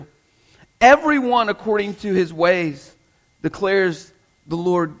everyone according to his ways, declares the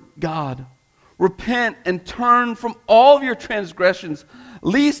Lord God. Repent and turn from all of your transgressions,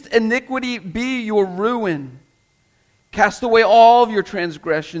 lest iniquity be your ruin. Cast away all of your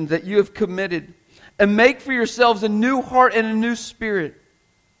transgressions that you have committed, and make for yourselves a new heart and a new spirit.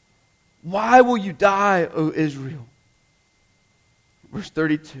 Why will you die, O Israel? Verse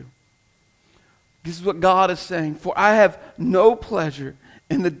 32. This is what God is saying. For I have no pleasure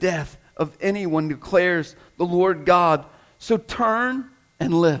in the death of anyone, declares the Lord God. So turn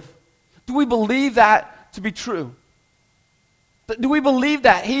and live. Do we believe that to be true? Do we believe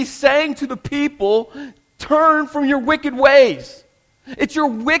that? He's saying to the people, turn from your wicked ways. It's your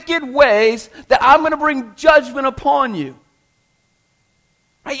wicked ways that I'm going to bring judgment upon you.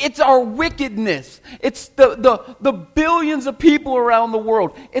 Right? It's our wickedness. It's the billions of people around the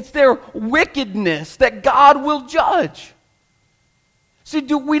world. It's their wickedness that God will judge. See,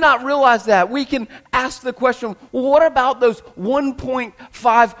 do we not realize that? We can ask the question, well, what about those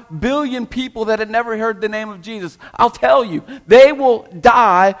 1.5 billion people that had never heard the name of Jesus? I'll tell you, they will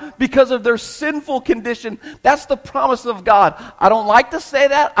die because of their sinful condition. That's the promise of God. I don't like to say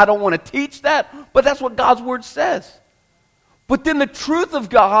that. I don't want to teach that. But that's what God's word says. But then the truth of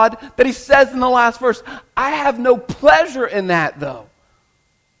God that he says in the last verse, I have no pleasure in that though.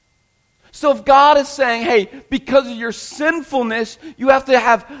 So if God is saying, hey, because of your sinfulness, you have to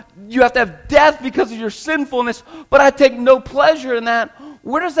have death because of your sinfulness, but I take no pleasure in that,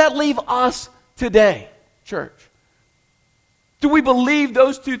 where does that leave us today, church? Do we believe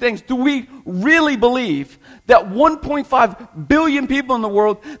those two things? Do we really believe that 1.5 billion people in the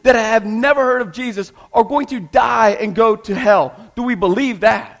world that have never heard of Jesus are going to die and go to hell? Do we believe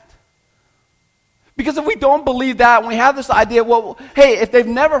that? Because if we don't believe that, and we have this idea, well, hey, if they've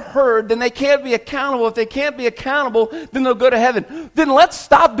never heard, then they can't be accountable. If they can't be accountable, then they'll go to heaven. Then let's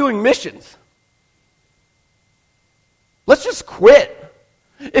stop doing missions. Let's just quit.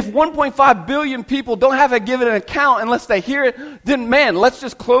 If 1.5 billion people don't have to give it an account unless they hear it, then man, let's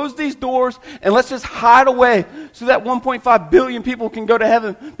just close these doors and let's just hide away so that 1.5 billion people can go to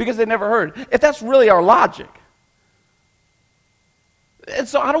heaven because they never heard. If that's really our logic. And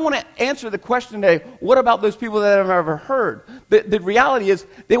so I don't want to answer the question today, what about those people that have never heard? The reality is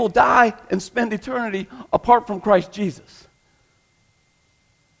they will die and spend eternity apart from Christ Jesus.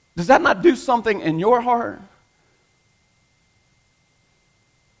 Does that not do something in your heart?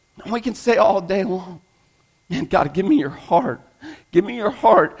 And we can say all day long, man, God, give me your heart. Give me your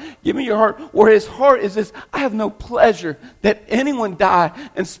heart. Give me your heart. Where his heart is this, I have no pleasure that anyone die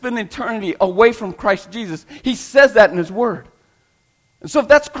and spend eternity away from Christ Jesus. He says that in his word. And so if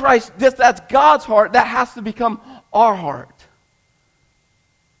that's Christ, that's God's heart, that has to become our heart.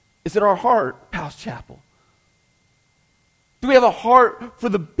 Is it our heart, Palace Chapel? Do we have a heart for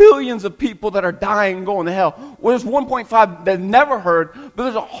the billions of people that are dying and going to hell? Well, there's 1.5 that never heard, but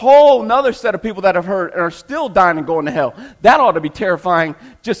there's a whole other set of people that have heard and are still dying and going to hell. That ought to be terrifying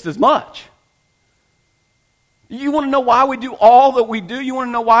just as much. You want to know why we do all that we do? You want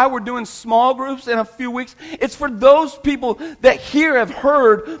to know why we're doing small groups in a few weeks? It's for those people that here have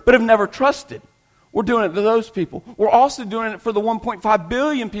heard but have never trusted. We're doing it to those people. We're also doing it for the 1.5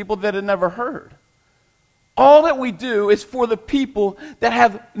 billion people that have never heard. All that we do is for the people that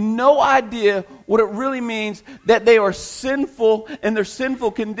have no idea what it really means, that they are sinful in their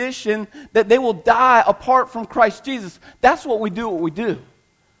sinful condition, that they will die apart from Christ Jesus. That's what we do.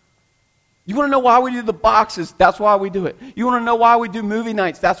 You want to know why we do the boxes? That's why we do it. You want to know why we do movie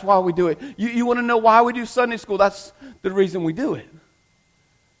nights? That's why we do it. You want to know why we do Sunday school? That's the reason we do it.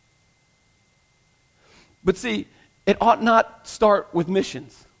 But see, it ought not start with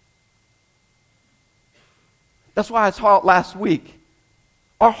missions. That's why I taught last week.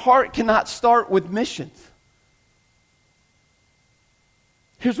 Our heart cannot start with missions.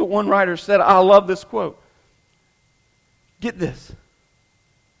 Here's what one writer said. I love this quote. Get this.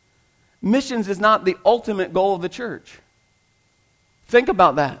 Missions is not the ultimate goal of the church. Think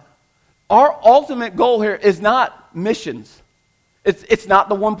about that. Our ultimate goal here is not missions. It's not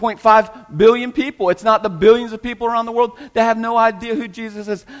the 1.5 billion people. It's not the billions of people around the world that have no idea who Jesus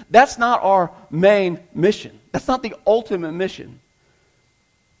is. That's not our main mission. That's not the ultimate mission.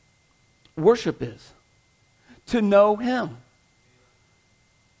 Worship is to know him.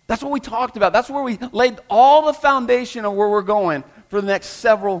 That's what we talked about. That's where we laid all the foundation of where we're going for the next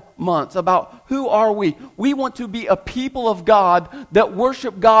several months, about who are we. We want to be a people of God that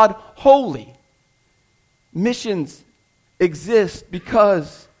worship God wholly. Missions exist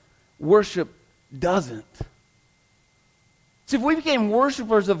because worship doesn't. See, if we became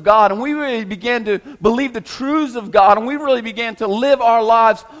worshipers of God and we really began to believe the truths of God and we really began to live our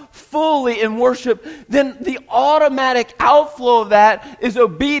lives fully in worship, then the automatic outflow of that is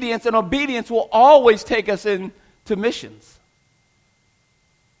obedience, and obedience will always take us into missions.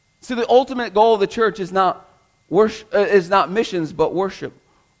 So the ultimate goal of the church is not missions, but worship.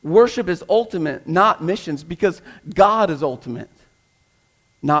 Worship is ultimate, not missions, because God is ultimate,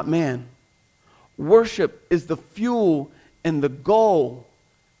 not man. Worship is the fuel and the goal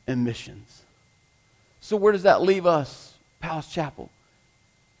in missions. So where does that leave us, Powell's Chapel?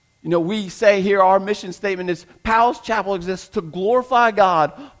 We say here our mission statement is Powell's Chapel exists to glorify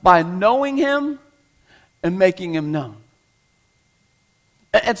God by knowing Him and making Him known.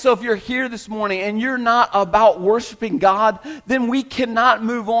 And so if you're here this morning and you're not about worshiping God, then we cannot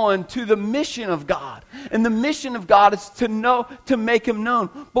move on to the mission of God. And the mission of God is to make Him known.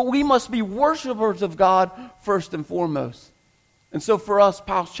 But we must be worshipers of God first and foremost. And so for us,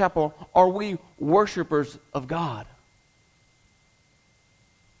 Powell's Chapel, are we worshipers of God?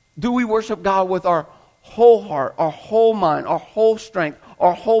 Do we worship God with our whole heart, our whole mind, our whole strength,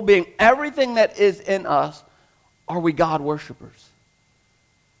 our whole being, everything that is in us? Are we God worshipers?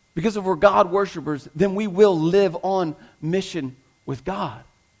 Because if we're God worshipers, then we will live on mission with God.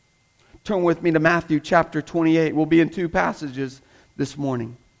 Turn with me to Matthew chapter 28. We'll be in two passages this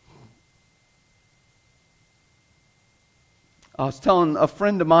morning. I was telling a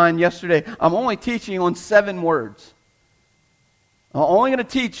friend of mine yesterday, I'm only teaching on 7 words. I'm only going to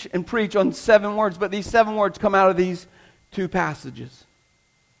teach and preach on 7 words, but these 7 words come out of these 2 passages.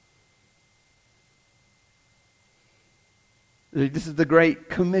 This is the Great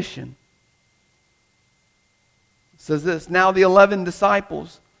Commission. It says this, now the 11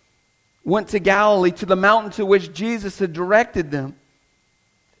 disciples went to Galilee, to the mountain to which Jesus had directed them.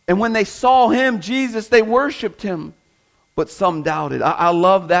 And when they saw Him, Jesus, they worshiped Him, but some doubted. I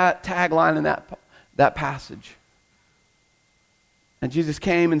love that tagline in that passage. And Jesus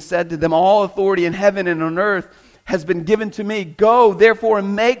came and said to them, all authority in heaven and on earth has been given to me. Go, therefore,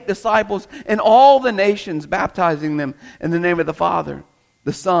 and make disciples in all the nations, baptizing them in the name of the Father,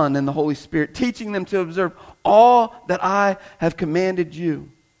 the Son, and the Holy Spirit, teaching them to observe all that I have commanded you.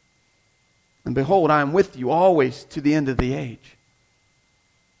 And behold, I am with you always to the end of the age.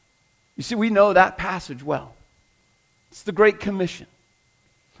 You see, we know that passage well. It's the Great Commission.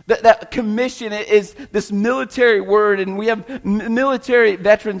 That commission is this military word, and we have military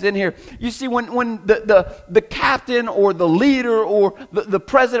veterans in here. You see, when the captain or the leader or the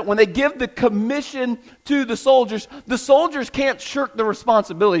president, when they give the commission to the soldiers can't shirk the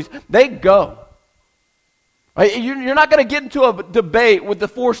responsibilities. They go. Right? You're not going to get into a debate with the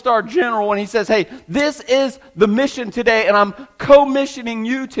 4-star general when he says, hey, this is the mission today, and I'm commissioning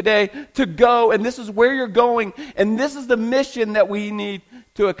you today to go, and this is where you're going, and this is the mission that we need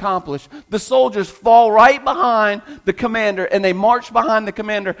to accomplish. The soldiers fall right behind the commander, and they march behind the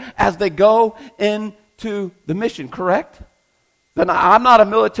commander as they go into the mission, correct? Then I'm not a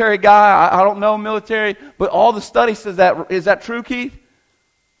military guy. I don't know military, but all the study says that. Is that true, Keith?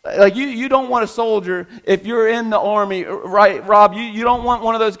 Like you don't want a soldier, if you're in the army, right, Rob, you don't want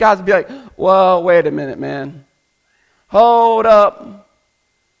one of those guys to be like, well, wait a minute, man. Hold up.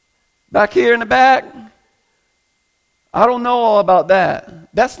 Back here in the back, I don't know all about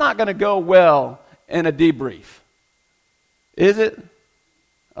that. That's not going to go well in a debrief. Is it?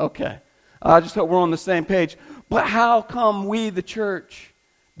 Okay. I just hope we're on the same page. But how come we, the church,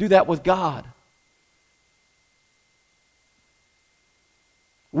 do that with God?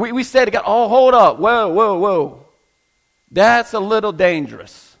 We say to God, oh, hold up, whoa. That's a little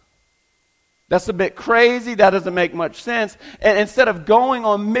dangerous. That's a bit crazy. That doesn't make much sense. And instead of going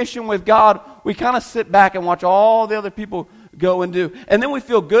on mission with God, we kind of sit back and watch all the other people go and do. And then we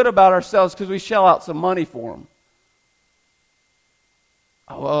feel good about ourselves because we shell out some money for them.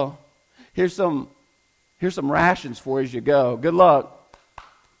 Oh, well, here's some rations for you as you go. Good luck.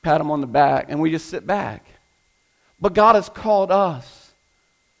 Pat them on the back. And we just sit back. But God has called us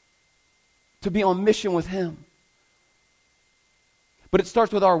to be on mission with Him. But it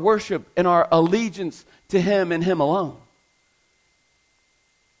starts with our worship and our allegiance to Him and Him alone.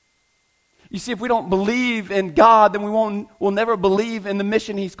 You see, if we don't believe in God, then we'll never believe in the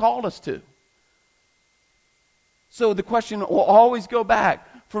mission He's called us to. So the question will always go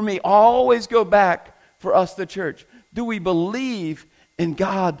back, for me, always go back for us, the church. Do we believe in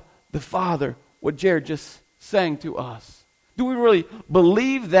God the Father, what Jared just sang to us? Do we really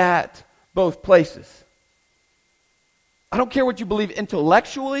believe that both places? I don't care what you believe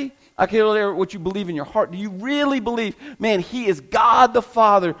intellectually. I care what you believe in your heart. Do you really believe, man, He is God the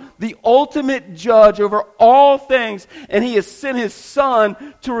Father, the ultimate judge over all things, and He has sent His Son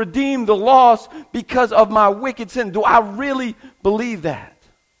to redeem the lost because of my wicked sin? Do I really believe that?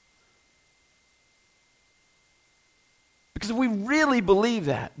 Because if we really believe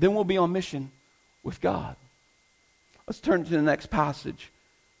that, then we'll be on mission with God. Let's turn to the next passage.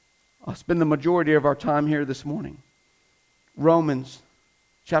 I'll spend the majority of our time here this morning. Romans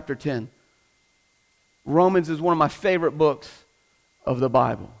chapter 10. Romans is one of my favorite books of the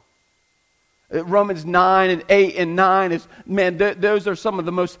Bible. Romans 9 and 8 and 9 is, man, those are some of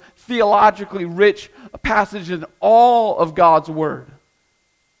the most theologically rich passages in all of God's Word.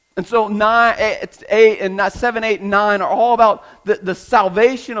 And so 7, 8, and 9 are all about the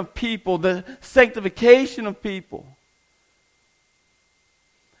salvation of people, the sanctification of people.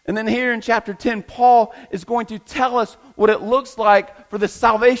 And then here in chapter 10, Paul is going to tell us what it looks like for the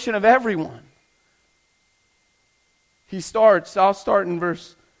salvation of everyone. I'll start in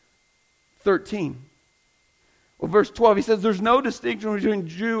verse 13. Well, verse 12, he says, there's no distinction between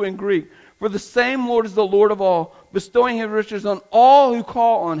Jew and Greek, for the same Lord is the Lord of all, bestowing his riches on all who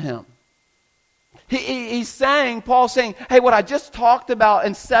call on him. Paul's saying, hey, what I just talked about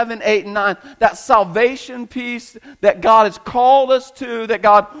in 7, 8, and 9, that salvation piece that God has called us to, that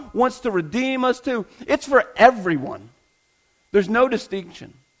God wants to redeem us to, it's for everyone. There's no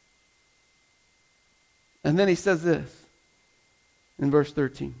distinction. And then he says this in verse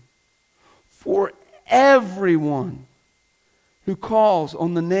 13. For everyone who calls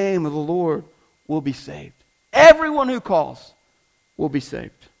on the name of the Lord will be saved. Everyone who calls will be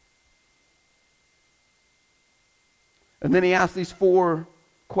saved. And then he asks these 4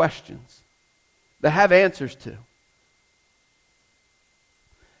 questions that have answers to.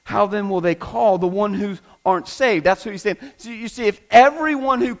 How then will they call the one who aren't saved? That's what he's saying. So you see, if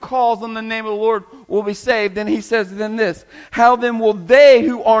everyone who calls on the name of the Lord will be saved, then he says then this. How then will they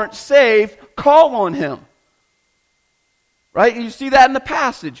who aren't saved call on him? Right? You see that in the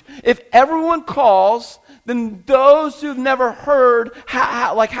passage. If everyone calls, then those who've never heard,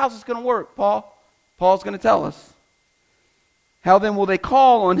 how's this going to work, Paul? Paul's going to tell us. How then will they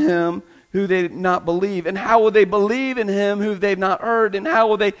call on him who they did not believe? And how will they believe in him who they've not heard? And how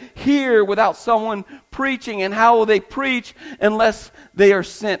will they hear without someone preaching? And how will they preach unless they are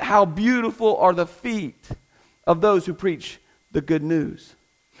sent? How beautiful are the feet of those who preach the good news.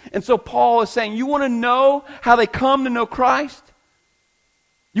 And so Paul is saying, you want to know how they come to know Christ?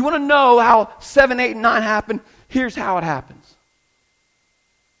 You want to know how 7, 8, and 9 happen? Here's how it happens.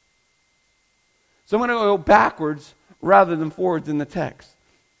 So I'm going to go backwards rather than forwards in the text.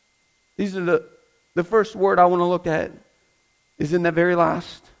 These are the first word I want to look at is in the very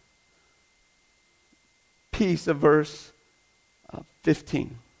last piece of verse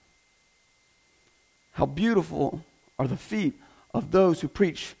 15. How beautiful are the feet of those who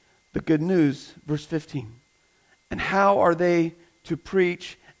preach the good news, verse 15. And how are they to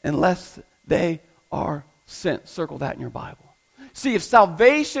preach unless they are sent? Circle that in your Bible. See, if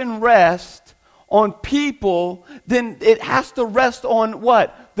salvation rests on people, then it has to rest on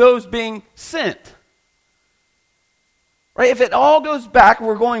what? Those being sent. Right? If it all goes back,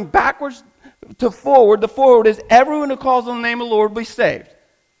 we're going backwards to forward. The forward is everyone who calls on the name of the Lord will be saved.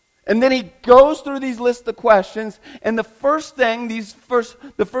 And then he goes through these lists of questions, and the first thing,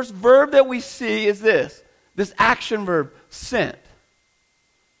 the first verb that we see is this action verb, sent.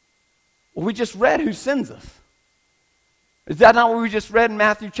 Well, we just read who sends us. Is that not what we just read in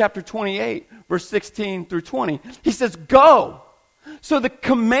Matthew chapter 28, verse 16 through 20? He says, go. So the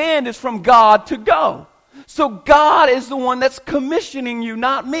command is from God to go. So God is the one that's commissioning you,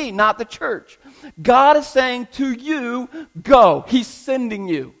 not me, not the church. God is saying to you, go. He's sending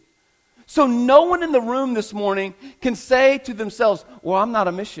you. So no one in the room this morning can say to themselves, well, I'm not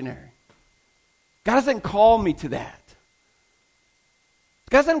a missionary. God doesn't call me to that.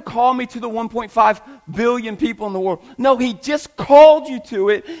 God doesn't call me to the 1.5 billion people in the world. No, he just called you to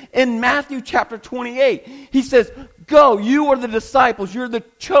it in Matthew chapter 28. He says, go, you are the disciples. You're the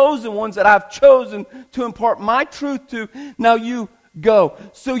chosen ones that I've chosen to impart my truth to. Now you go.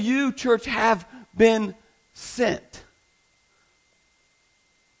 So you, church, have been sent.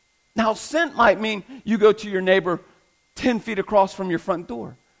 Now, sent might mean you go to your neighbor 10 feet across from your front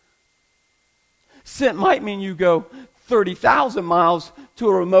door. Sent might mean you go 30,000 miles to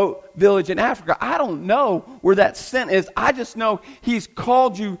a remote village in Africa. I don't know where that sent is. I just know he's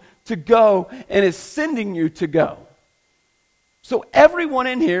called you to go and is sending you to go. So everyone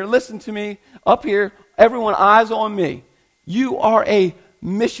in here, listen to me, up here, everyone eyes on me. You are a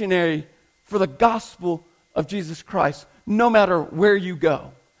missionary for the gospel of Jesus Christ, no matter where you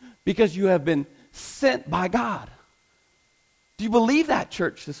go, because you have been sent by God. Do you believe that,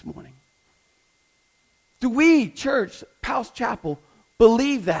 church, this morning? Do we, church, Powell's Chapel,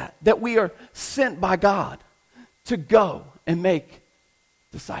 believe that we are sent by God to go and make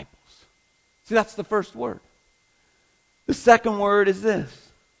disciples? See, that's the first word. The second word is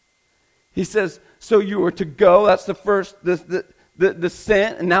this. He says, so you are to go. That's the first, the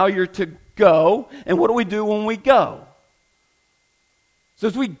sent, and now you're to go. And what do we do when we go? So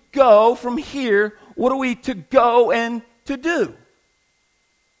as we go from here, what are we to go and to do?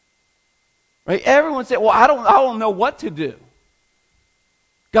 Right? Everyone said, well, I don't know what to do.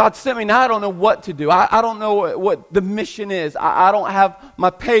 God sent me, now I don't know what to do. I don't know what the mission is. I don't have my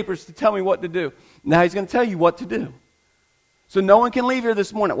papers to tell me what to do. Now he's going to tell you what to do. So no one can leave here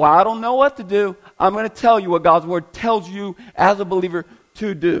this morning. Well, I don't know what to do. I'm going to tell you what God's word tells you as a believer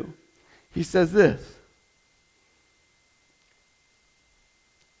to do. He says this.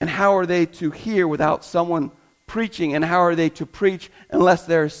 And how are they to hear without someone preaching? And how are they to preach unless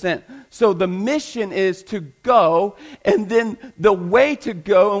they're sent? So the mission is to go, and then the way to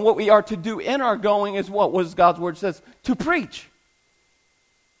go and what we are to do in our going is what God's word says, to preach.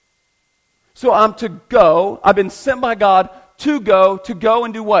 So I'm to go. I've been sent by God to go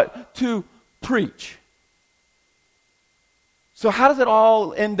and do what? To preach. So how does it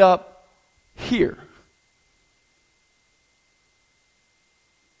all end up here?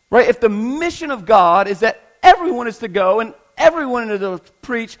 Right? If the mission of God is that everyone is to go and everyone is to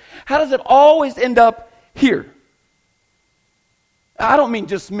preach, how does it always end up here? I don't mean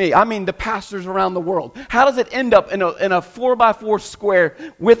just me. I mean the pastors around the world. How does it end up in a 4x4 square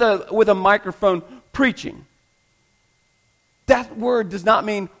with a microphone preaching? That word does not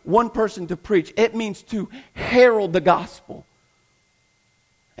mean one person to preach. It means to herald the gospel.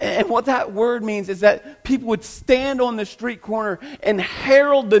 And what that word means is that people would stand on the street corner and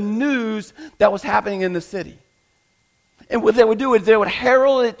herald the news that was happening in the city. And what they would do is they would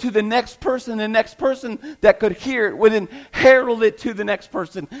herald it to the next person that could hear it would then herald it to the next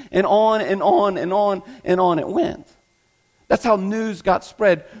person, and on and on and on and on it went. That's how news got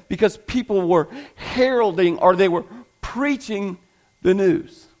spread, because people were heralding, or they were preaching the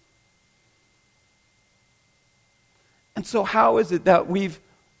news. And so how is it that we've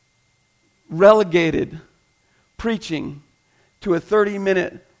relegated preaching to a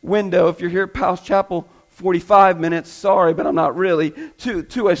 30-minute window? If you're here at Powell's Chapel, 45 minutes, sorry, but I'm not really,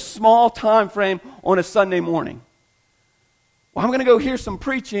 to a small time frame on a Sunday morning. Well, I'm going to go hear some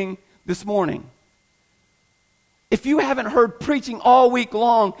preaching this morning. If you haven't heard preaching all week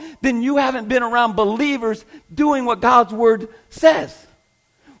long, then you haven't been around believers doing what God's word says.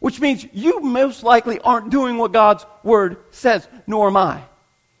 Which means you most likely aren't doing what God's word says, nor am I.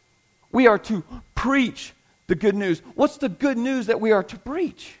 We are to preach the good news. What's the good news that we are to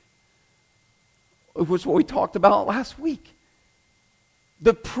preach? It was what we talked about last week.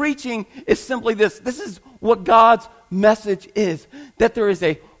 The preaching is simply this. This is what God's message is. That there is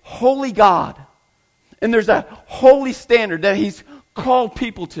a holy God. And there's a holy standard that He's called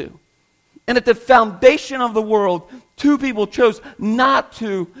people to. And at the foundation of the world, two people chose not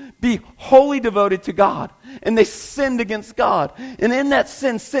to be wholly devoted to God. And they sinned against God. And in that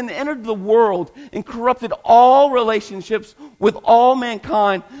sin entered the world and corrupted all relationships with all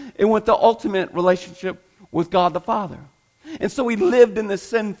mankind, and with the ultimate relationship with God the Father. And so we lived in this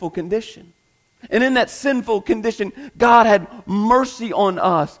sinful condition. And in that sinful condition, God had mercy on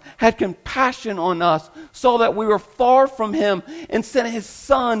us, had compassion on us, saw that we were far from Him, and sent His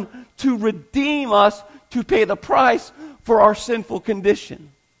Son to redeem us, to pay the price for our sinful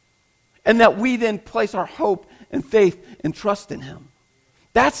condition. And that we then place our hope and faith and trust in Him.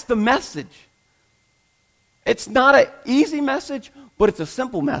 That's the message. It's not an easy message, but it's a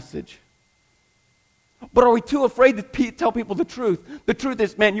simple message. But are we too afraid to tell people the truth? The truth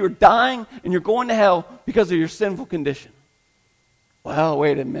is, man, you're dying and you're going to hell because of your sinful condition. Well,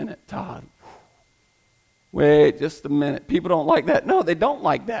 wait a minute, Todd. Wait just a minute. People don't like that. No, they don't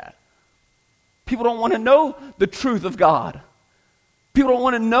like that. People don't want to know the truth of God. People don't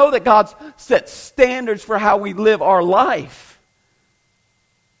want to know that God's set standards for how we live our life.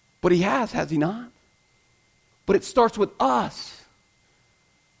 But He has He not? But it starts with us.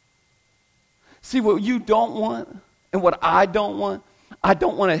 See, what you don't want and what I don't want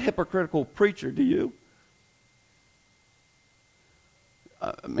a hypocritical preacher, do you?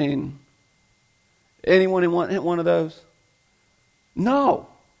 I mean, anyone want one of those? No.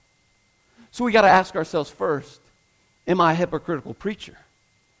 So we got to ask ourselves first, am I a hypocritical preacher?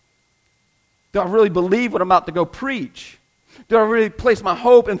 Do I really believe what I'm about to go preach? Do I really place my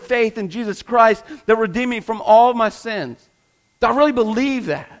hope and faith in Jesus Christ that redeemed me from all my sins? Do I really believe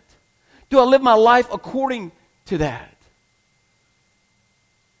that? Do I live my life according to that?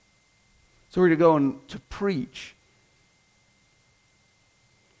 So we're to go and to preach.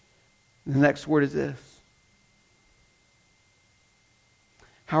 And the next word is this.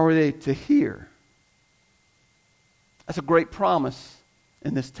 How are they to hear? That's a great promise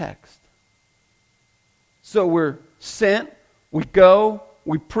in this text. So we're sent, we go,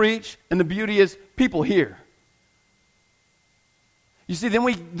 we preach, and the beauty is people hear. You see,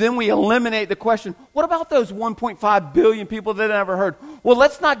 then we eliminate the question, what about those 1.5 billion people that never heard? Well,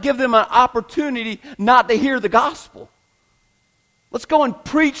 let's not give them an opportunity not to hear the gospel. Let's go and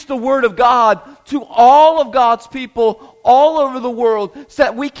preach the word of God to all of God's people all over the world so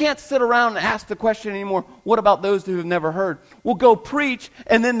that we can't sit around and ask the question anymore, what about those who have never heard? We'll go preach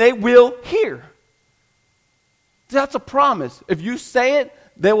and then they will hear. That's a promise. If you say it,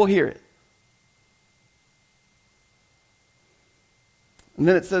 they will hear it. And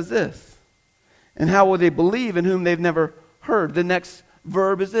then it says this, and how will they believe in whom they've never heard? The next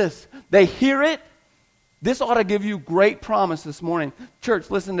verb is this. They hear it. This ought to give you great promise this morning. Church,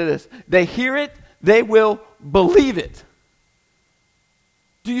 listen to this. They hear it, they will believe it.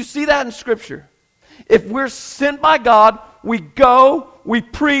 Do you see that in Scripture? If we're sent by God, we go, we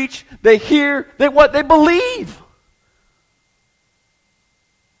preach, they hear, they what? They believe.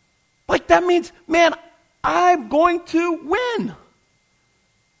 Like that means, man, I'm going to win.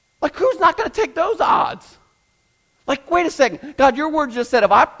 Like who's not going to take those odds? Like, wait a second. God, your word just said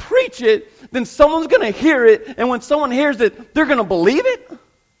if I preach it, then someone's going to hear it. And when someone hears it, they're going to believe it?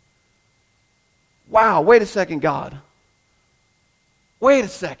 Wow, wait a second, God. Wait a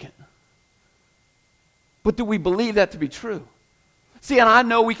second. But do we believe that to be true? See, and I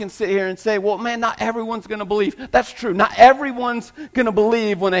know we can sit here and say, well, man, not everyone's going to believe. That's true. Not everyone's going to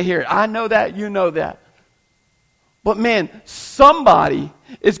believe when they hear it. I know that. You know that. But man, somebody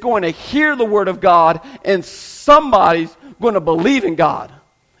is going to hear the word of God and somebody's going to believe in God.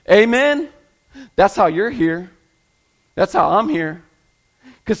 Amen? That's how you're here. That's how I'm here.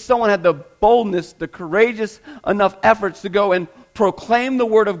 Because someone had the boldness, the courageous enough efforts to go and proclaim the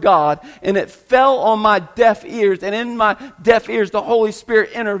word of God, and it fell on my deaf ears, and in my deaf ears the Holy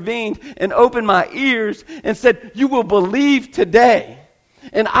Spirit intervened and opened my ears and said, you will believe today.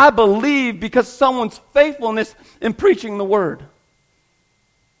 And I believe because someone's faithfulness in preaching the word.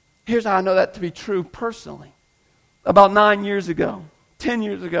 Here's how I know that to be true personally. About 9 years ago, 10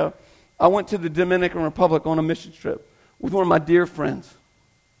 years ago, I went to the Dominican Republic on a mission trip with one of my dear friends.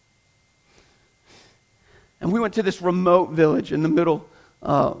 And we went to this remote village in the middle,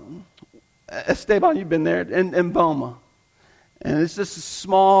 Esteban, you've been there, in Boma. And it's just a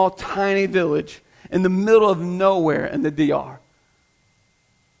small, tiny village in the middle of nowhere in the DR.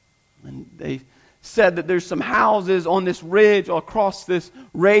 And they said that there's some houses on this ridge across this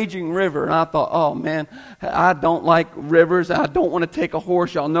raging river. And I thought, oh man, I don't like rivers. I don't want to take a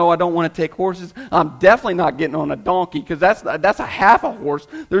horse. Y'all know I don't want to take horses. I'm definitely not getting on a donkey because that's a half a horse.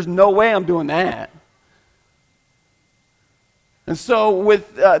 There's no way I'm doing that. And so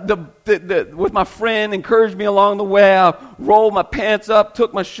with my friend encouraged me along the way, I rolled my pants up,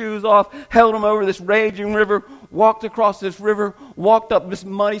 took my shoes off, held them over this raging river, walked across this river, walked up this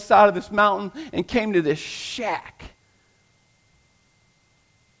muddy side of this mountain, and came to this shack.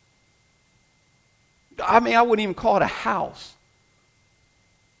 I mean, I wouldn't even call it a house.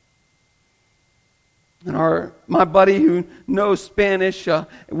 And my buddy who knows Spanish,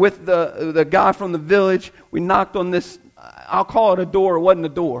 with the guy from the village, we knocked on this, I'll call it a door. It wasn't a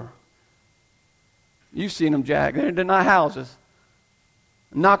door. You've seen them, Jack. They're not houses.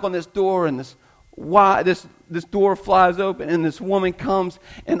 Knock on this door, and this door flies open, and this woman comes,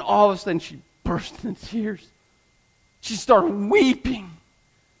 and all of a sudden she burst into tears. She started weeping.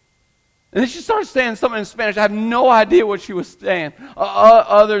 And then she started saying something in Spanish. I have no idea what she was saying,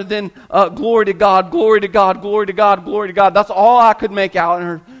 other than glory to God, glory to God, glory to God, glory to God. That's all I could make out in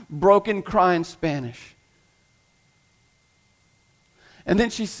her broken, crying Spanish. And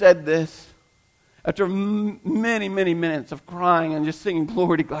then she said this, after many, many minutes of crying and just singing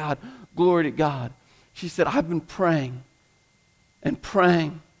glory to God, glory to God. She said, I've been praying and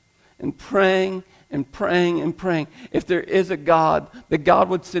praying and praying and praying and praying. If there is a God, that God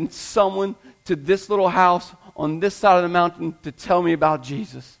would send someone to this little house on this side of the mountain to tell me about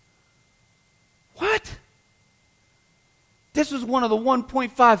Jesus. What? This was one of the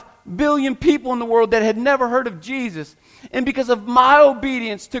 1.5 billion people in the world that had never heard of Jesus. And because of my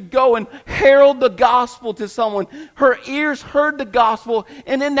obedience to go and herald the gospel to someone, her ears heard the gospel,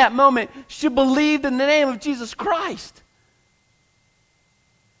 and in that moment, she believed in the name of Jesus Christ.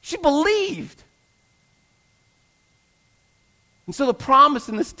 She believed. And so the promise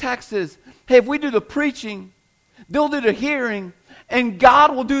in this text is, hey, if we do the preaching, they'll do the hearing, and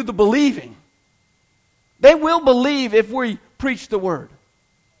God will do the believing. They will believe if we preach the word.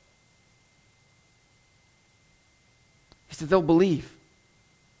 He said they'll believe.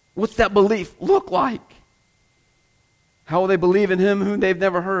 What's that belief look like? How will they believe in him whom they've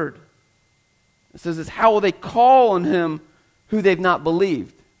never heard? It says this, how will they call on him who they've not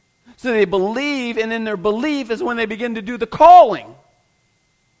believed? So they believe, and in their belief is when they begin to do the calling.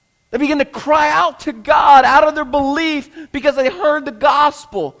 They begin to cry out to God out of their belief because they heard the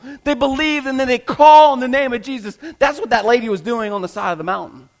gospel. They believe and then they call in the name of Jesus. That's what that lady was doing on the side of the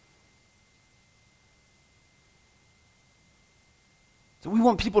mountain. So we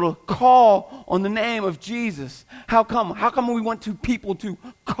want people to call on the name of Jesus. How come? How come we want people to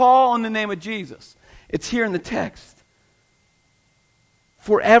call on the name of Jesus? It's here in the text.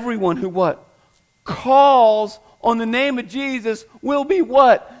 For everyone who what? Calls on the name of Jesus will be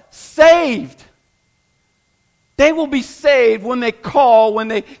what? Saved. They will be saved when they call, when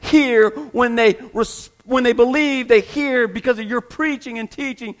they hear, when they believe, they hear because of your preaching and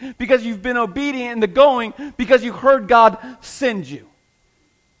teaching, because you've been obedient in the going, because you heard God send you.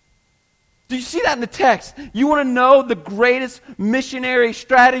 Do you see that in the text? You want to know the greatest missionary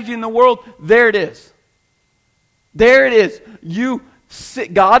strategy in the world? There it is. There it is.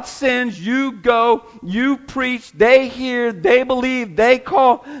 God sends, you go, you preach, they hear, they believe, they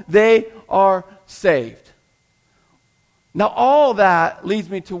call, they are saved. Now all that leads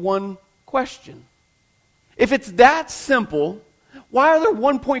me to one question. If it's that simple, why are there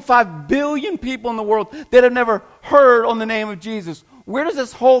 1.5 billion people in the world that have never heard on the name of Jesus? Where does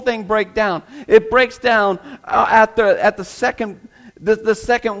this whole thing break down? It breaks down at the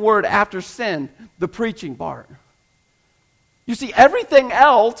second word after sin, the preaching part. You see, everything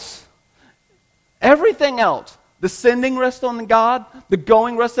else, the sending rests on God, the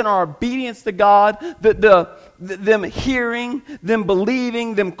going rests on our obedience to God, them hearing, them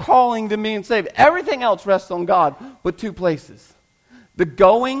believing, them calling, them being saved. Everything else rests on God, but two places, the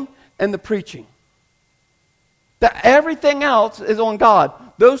going and the preaching. That everything else is on God.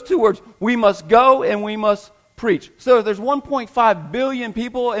 Those two words, we must go and we must preach. So if there's 1.5 billion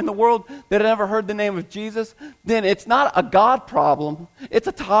people in the world that have never heard the name of Jesus, then it's not a God problem, it's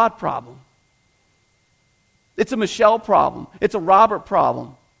a Todd problem. It's a Michelle problem. It's a Robert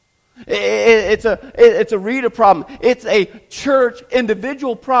problem. It's a Rita problem. It's a church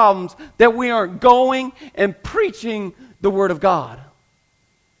individual problems that we aren't going and preaching the Word of God.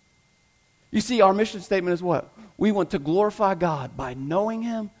 You see, our mission statement is what? We want to glorify God by knowing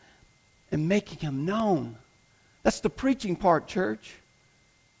Him and making Him known. That's the preaching part, church.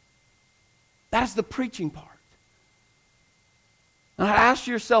 That's the preaching part. And I ask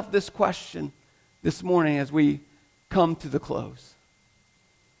yourself this question this morning as we come to the close.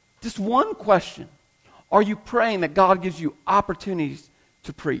 Just one question. Are you praying that God gives you opportunities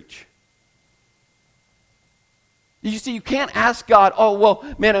to preach? You see, you can't ask God, oh, well,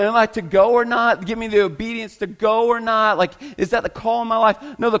 man, am I to go or not? Give me the obedience to go or not? Like, is that the call in my life?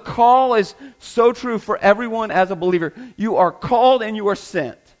 No, the call is so true for everyone as a believer. You are called and you are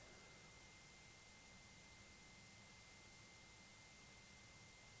sent.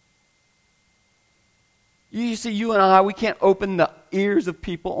 You see, you and I, we can't open the ears of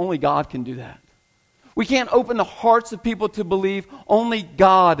people. Only God can do that. We can't open the hearts of people to believe. Only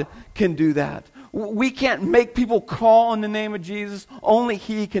God can do that. We can't make people call in the name of Jesus. Only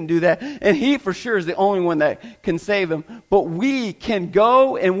He can do that. And He for sure is the only one that can save them. But we can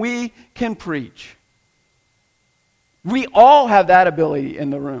go and we can preach. We all have that ability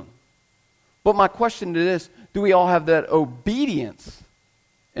in the room. But my question to this, do we all have that obedience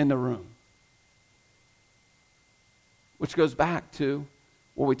in the room? Which goes back to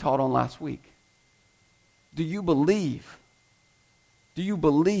what we taught on last week. Do you believe? Do you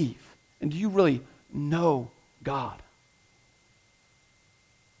believe? And do you really know God?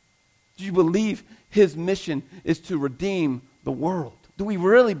 Do you believe His mission is to redeem the world? Do we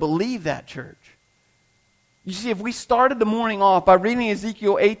really believe that, church? You see, if we started the morning off by reading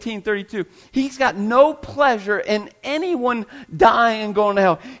Ezekiel 18:32, He's got no pleasure in anyone dying and going to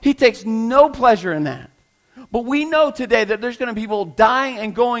hell. He takes no pleasure in that. But we know today that there's going to be people dying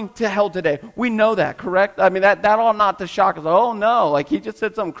and going to hell today. We know that, correct? I mean, that ought not to shock us. Oh, no, like he just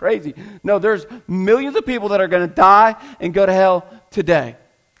said something crazy. No, there's millions of people that are going to die and go to hell today.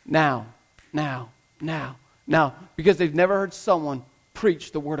 Now, because they've never heard someone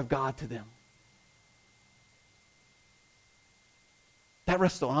preach the Word of God to them. That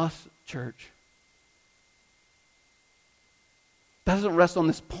rests on us, church. That doesn't rest on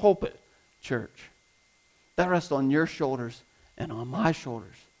this pulpit, church. That rests on your shoulders and on my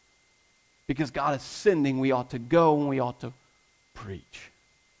shoulders. Because God is sending, we ought to go and we ought to preach.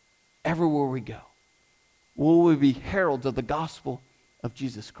 Everywhere we go. Will we be heralds of the gospel of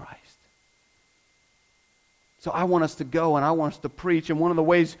Jesus Christ? So I want us to go and I want us to preach. And one of the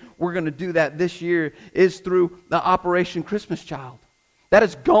ways we're going to do that this year is through the Operation Christmas Child. That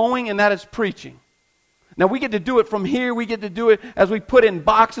is going and that is preaching. Now we get to do it from here. We get to do it as we put in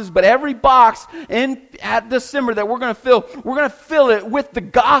boxes. But every box at December that we're going to fill it with the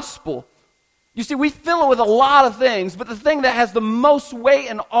gospel. You see, we fill it with a lot of things, but the thing that has the most weight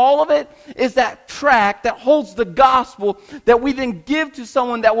in all of it is that tract that holds the gospel that we then give to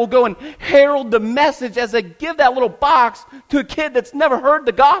someone that will go and herald the message as they give that little box to a kid that's never heard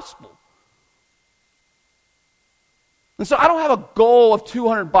the gospel. And so I don't have a goal of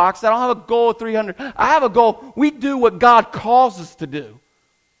 200 boxes. I don't have a goal of 300. I have a goal. We do what God calls us to do.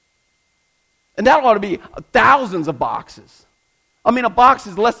 And that ought to be thousands of boxes. I mean, a box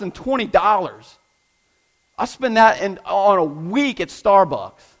is less than $20. I spend that on a week at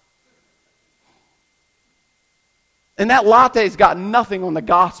Starbucks. And that latte's got nothing on the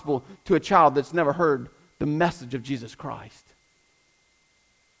gospel to a child that's never heard the message of Jesus Christ.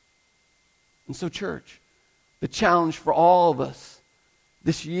 And so, church, the challenge for all of us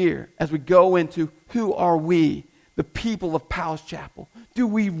this year as we go into who are we, the people of Powell's Chapel? Do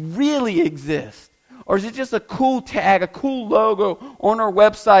we really exist? Or is it just a cool tag, a cool logo on our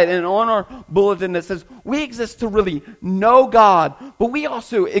website and on our bulletin that says we exist to really know God, but we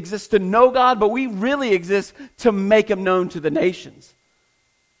also exist to know God, but we really exist to make Him known to the nations?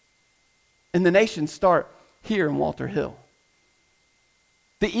 And the nations start here in Walter Hill.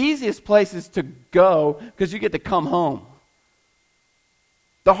 The easiest place is to go because you get to come home.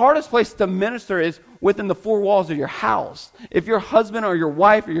 The hardest place to minister is within the four walls of your house. If your husband or your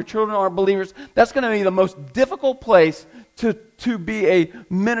wife or your children aren't believers, that's going to be the most difficult place to be a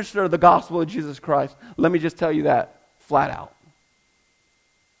minister of the gospel of Jesus Christ. Let me just tell you that flat out.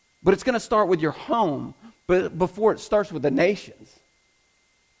 But it's going to start with your home, but before it starts with the nations.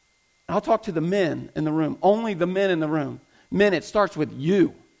 I'll talk to the men in the room, only the men in the room. Men, it starts with you.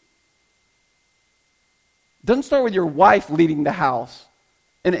 It doesn't start with your wife leading the house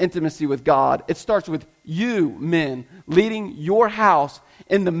in intimacy with God. It starts with you, men, leading your house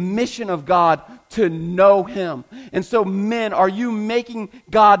in the mission of God to know Him. And so, men, are you making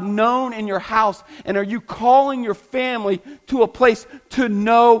God known in your house? And are you calling your family to a place to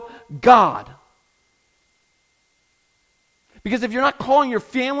know God? Because if you're not calling your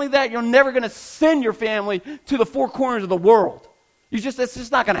family that, you're never going to send your family to the four corners of the world. It's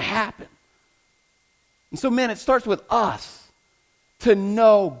just not going to happen. And so, men, it starts with us to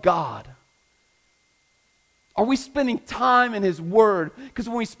know God. Are we spending time in His Word? Because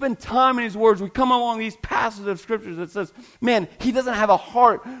when we spend time in His Words, we come along these passages of Scriptures that says, man, He doesn't have a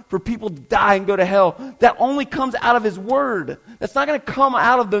heart for people to die and go to hell. That only comes out of His Word. That's not going to come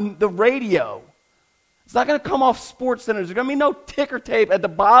out of the radio. It's not going to come off Sports Center. There's going to be no ticker tape at the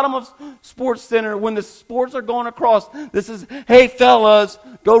bottom of Sports Center when the sports are going across. This is, hey fellas,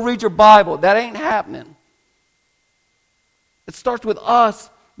 go read your Bible. That ain't happening. It starts with us,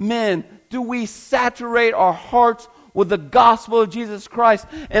 men. Do we saturate our hearts with the gospel of Jesus Christ?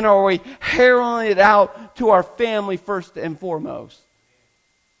 And are we heralding it out to our family first and foremost?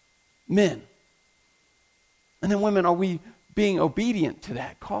 Men. And then women, are we being obedient to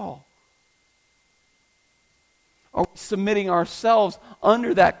that call? Are we submitting ourselves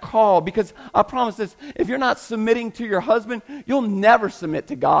under that call? Because I promise this, if you're not submitting to your husband, you'll never submit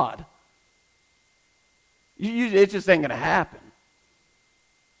to God. It just ain't going to happen.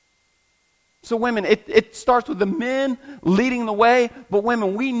 So women, it starts with the men leading the way, but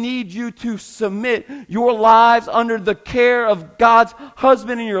women, we need you to submit your lives under the care of God's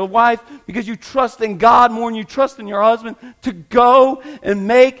husband and your wife because you trust in God more than you trust in your husband to go and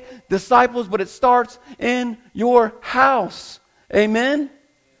make disciples, but it starts in your house. Amen?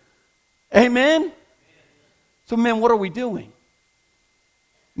 Amen? So men, what are we doing?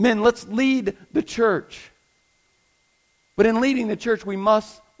 Men, let's lead the church. But in leading the church, we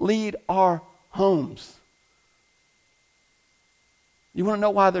must lead our homes. You want to know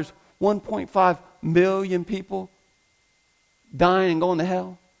why there's 1.5 million people dying and going to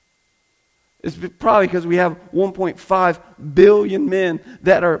hell? It's probably because we have 1.5 billion men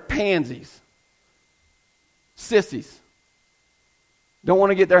that are pansies, sissies, don't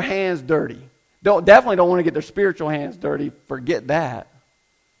want to get their hands dirty. Definitely don't want to get their spiritual hands dirty. Forget that.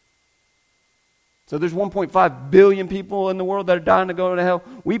 So there's 1.5 billion people in the world that are dying to go to hell.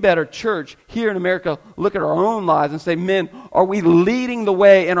 We better, church, here in America, look at our own lives and say, men, are we leading the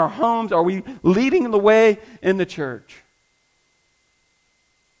way in our homes? Are we leading the way in the church?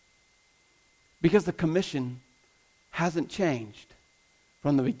 Because the commission hasn't changed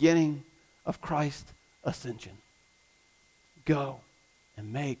from the beginning of Christ's ascension. Go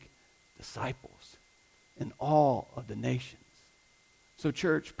and make disciples in all of the nations. So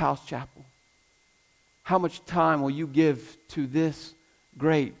church, Powell's Chapel, how much time will you give to this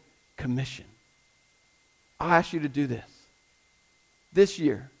great commission? I ask you to do this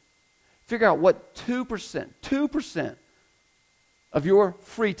year. Figure out what 2% of your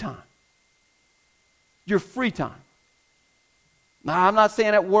free time, now, I'm not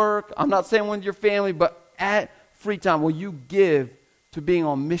saying at work, I'm not saying with your family, but at free time, will you give to being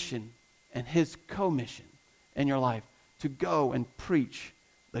on mission and his commission in your life to go and preach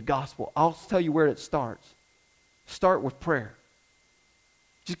the gospel? I'll tell you where it starts. Start with prayer.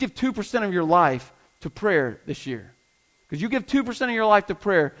 Just give 2% of your life to prayer this year. Because you give 2% of your life to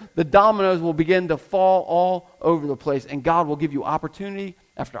prayer, the dominoes will begin to fall all over the place, and God will give you opportunity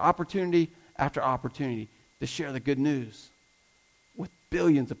after opportunity after opportunity to share the good news with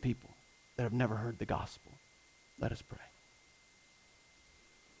billions of people that have never heard the gospel. Let us pray.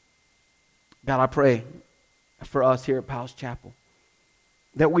 God, I pray for us here at Powell's Chapel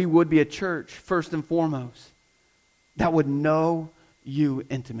that we would be a church, first and foremost, that would know you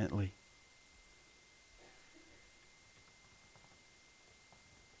intimately.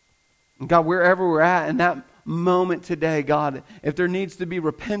 And God, wherever we're at in that moment today, God, if there needs to be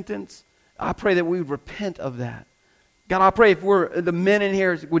repentance, I pray that we would repent of that. God, I pray if the men in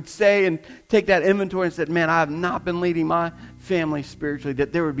here would say and take that inventory and said, man, I have not been leading my family spiritually,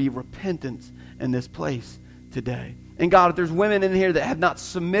 that there would be repentance in this place today. And God, if there's women in here that have not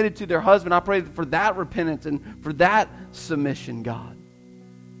submitted to their husband, I pray for that repentance and for that submission, God.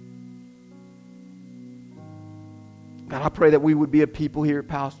 God, I pray that we would be a people here at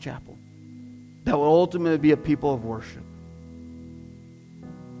Powell's Chapel that will ultimately be a people of worship.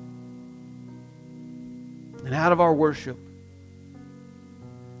 And out of our worship,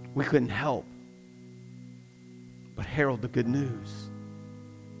 we couldn't help but herald the good news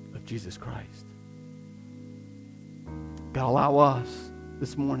of Jesus Christ. God, allow us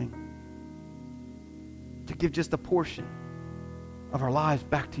this morning to give just a portion of our lives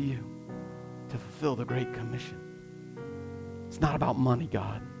back to you to fulfill the Great Commission. It's not about money,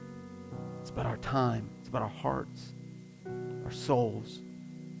 God. It's about our time. It's about our hearts, our souls.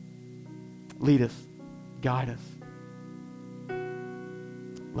 Lead us. Guide us.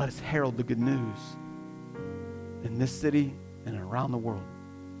 Let us herald the good news in this city and around the world.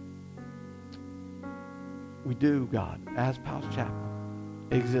 We do, God, as Powell's Chapel,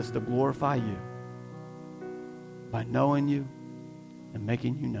 exist to glorify you by knowing you and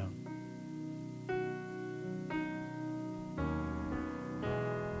making you known.